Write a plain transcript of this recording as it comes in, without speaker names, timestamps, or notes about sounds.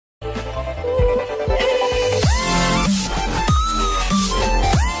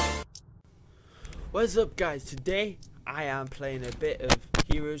What's up, guys? Today I am playing a bit of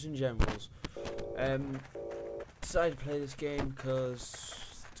Heroes and Generals. Decided to play this game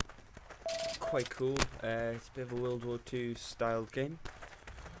because it's quite cool. It's a bit of a World War II styled game.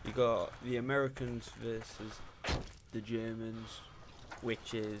 You got the Americans versus the Germans,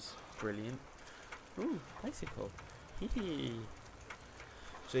 which is brilliant. Ooh, bicycle. Hee.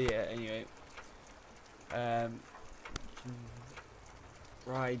 So yeah, anyway, you can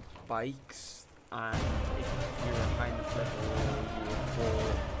ride bikes. And if you're a kind of level you're 4,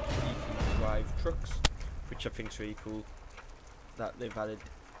 you can drive trucks, which I think is really cool that they've added,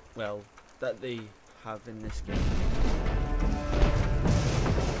 well, that they have in this game.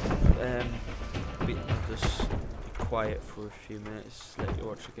 Just be quiet for a few minutes, let you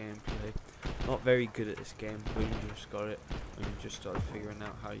watch the gameplay. Not very good at this game, but you just got it when you just start figuring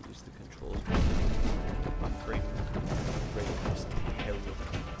out how to use the controls. My frame rate is terrible.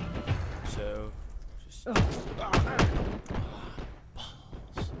 So,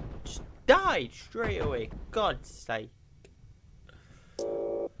 just died straight away. God's sake.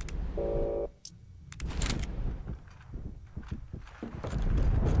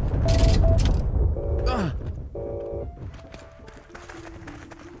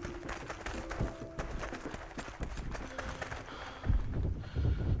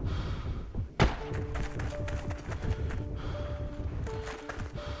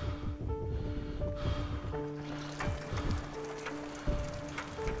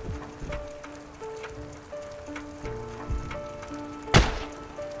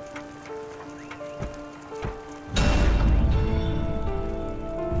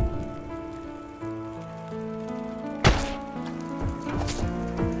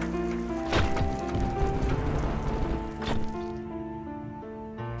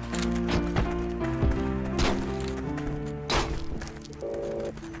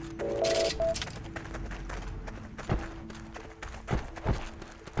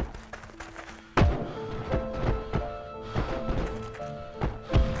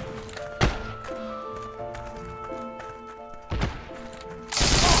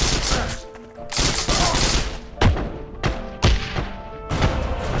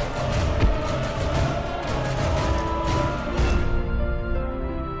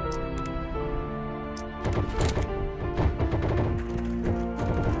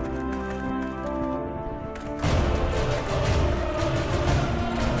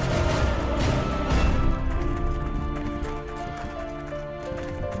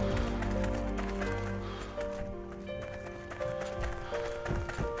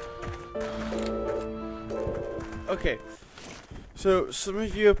 Okay, so some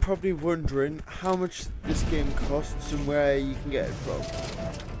of you are probably wondering how much this game costs and where you can get it from.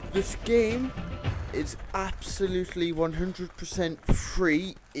 This game is absolutely 100%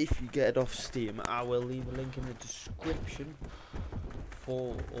 free if you get it off Steam. I will leave a link in the description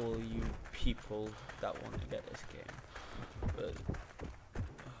for all you people that want to get this game. But,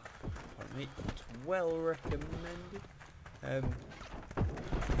 pardon me, it's well recommended.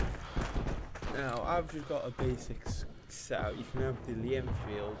 Now, I've just got a basic setup. You can have the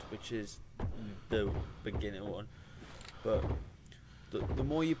Enfield, which is the beginner one, but the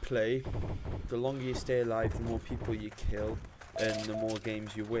more you play, the longer you stay alive, the more people you kill, and the more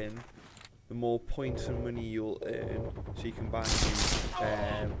games you win, the more points and money you'll earn. So you can buy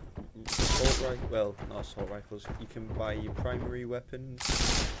not assault rifles. You can buy your primary weapons.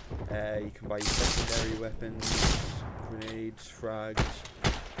 You can buy your secondary weapons, grenades, frags.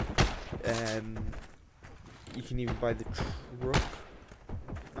 You can even buy the truck.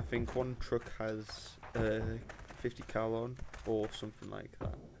 I think one truck has 50 cal on or something like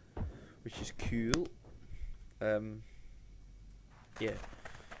that, which is cool. Yeah,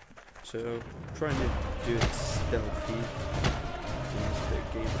 so I'm trying to do it stealthy in this bit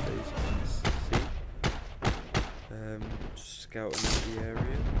of gameplay, as you can see. Just scouting out the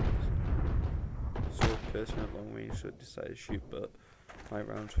area. Saw a person at long range, so I decided to shoot, but my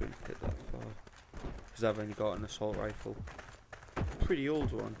rounds wouldn't hit that far because I've only got an assault rifle, pretty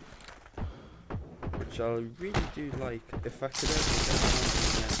old one, which I really do like. If I could ever get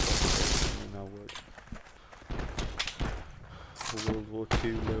one, then I would. For World War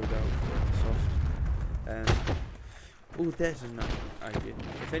II loadout for Airsoft. Oh, there's an idea.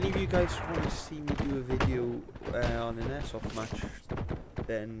 If any of you guys want to see me do a video on an Airsoft match,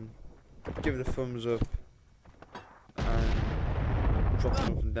 then give it a thumbs up. Drop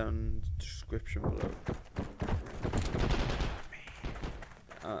something down in the description below.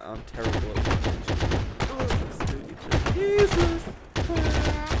 I'm terrible at this. Jesus!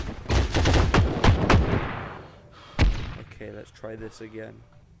 Okay, let's try this again.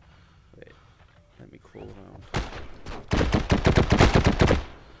 Wait, let let me crawl around.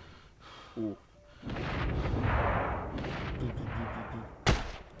 Ooh.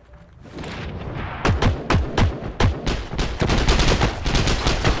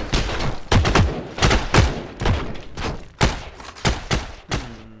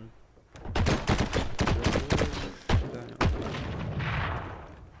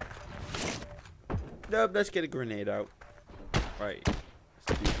 Nope, let's get a grenade out. Right.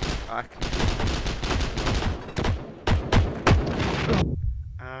 Let's do back.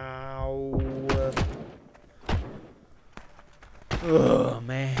 Ow. Oh,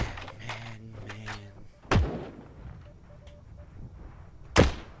 man.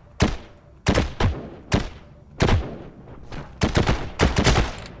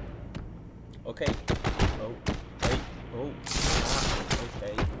 Okay. Oh, wait. Oh. Ah,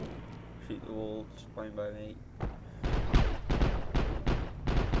 okay. Shoot the wall. It's fine by me.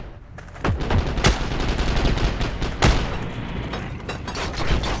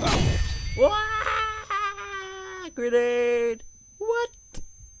 Ah, grenade! What?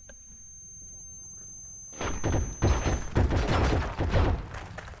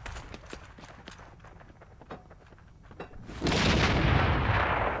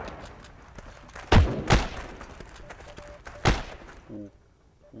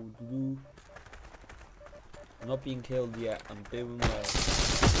 I'm not being killed yet. I'm doing well.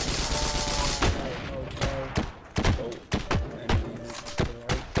 Oh, enemies to the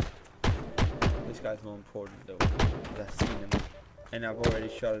right. This guy's more important though, because I've seen him. And I've already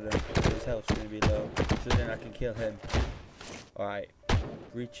shot at him, so his health's going to be low. So then I can kill him. Alright,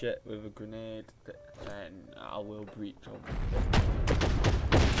 breach it with a grenade, and I will breach him.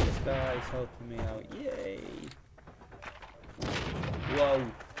 This guy's helping me out, yay!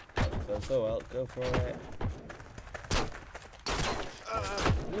 Whoa! That was close, oh well, go for it.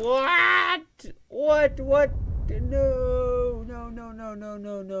 What? What? No!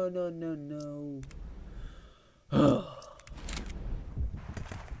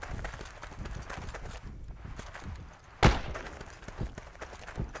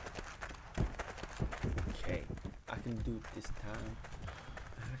 Okay, I can do it this time.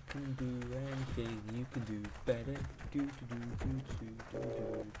 I can do anything you can do better. Do.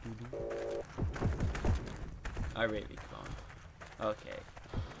 I really can't. Okay,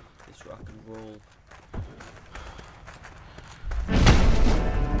 let's rock and roll.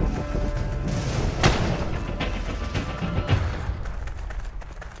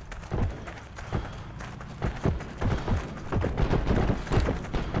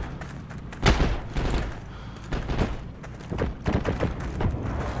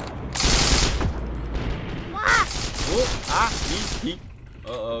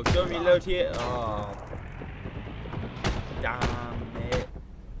 Uh-oh, don't reload here. Oh, damn it.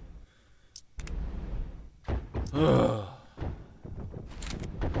 Oh,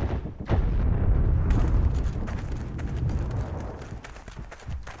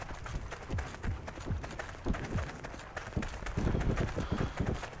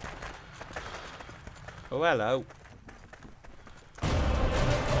 hello.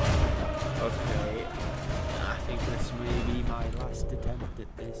 Okay. I think this may be my last attempt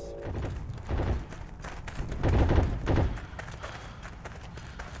at this.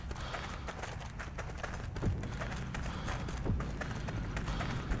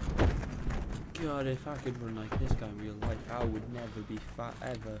 God, if I could run like this guy in real life, I would never be fat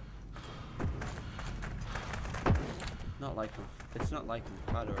ever. Not like it's not like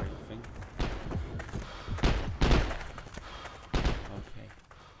I'm fat or anything. Okay.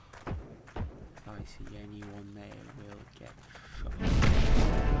 If I see anyone there, we'll get shot.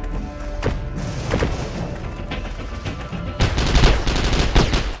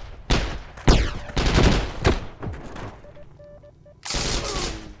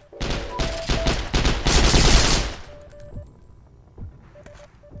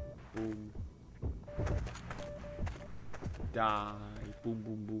 Boom. Die. Boom,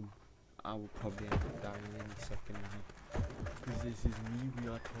 boom, boom. I will probably end up dying any second now. Because this is me we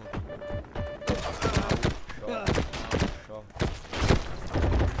are talking about. Shot.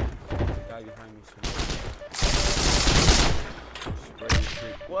 The guy behind me somewhere. Spray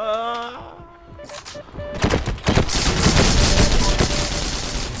shit. Whoa!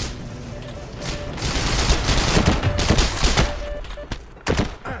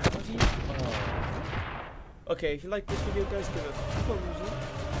 Okay, if you like this video, guys, give it a thumbs up.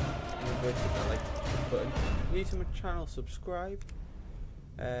 Remember to hit that like button. If you're new to my channel, subscribe.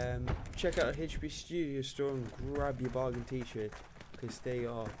 Check out the HP Studio store and grab your bargain t-shirt because they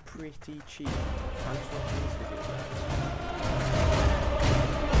are pretty cheap. Thanks for watching.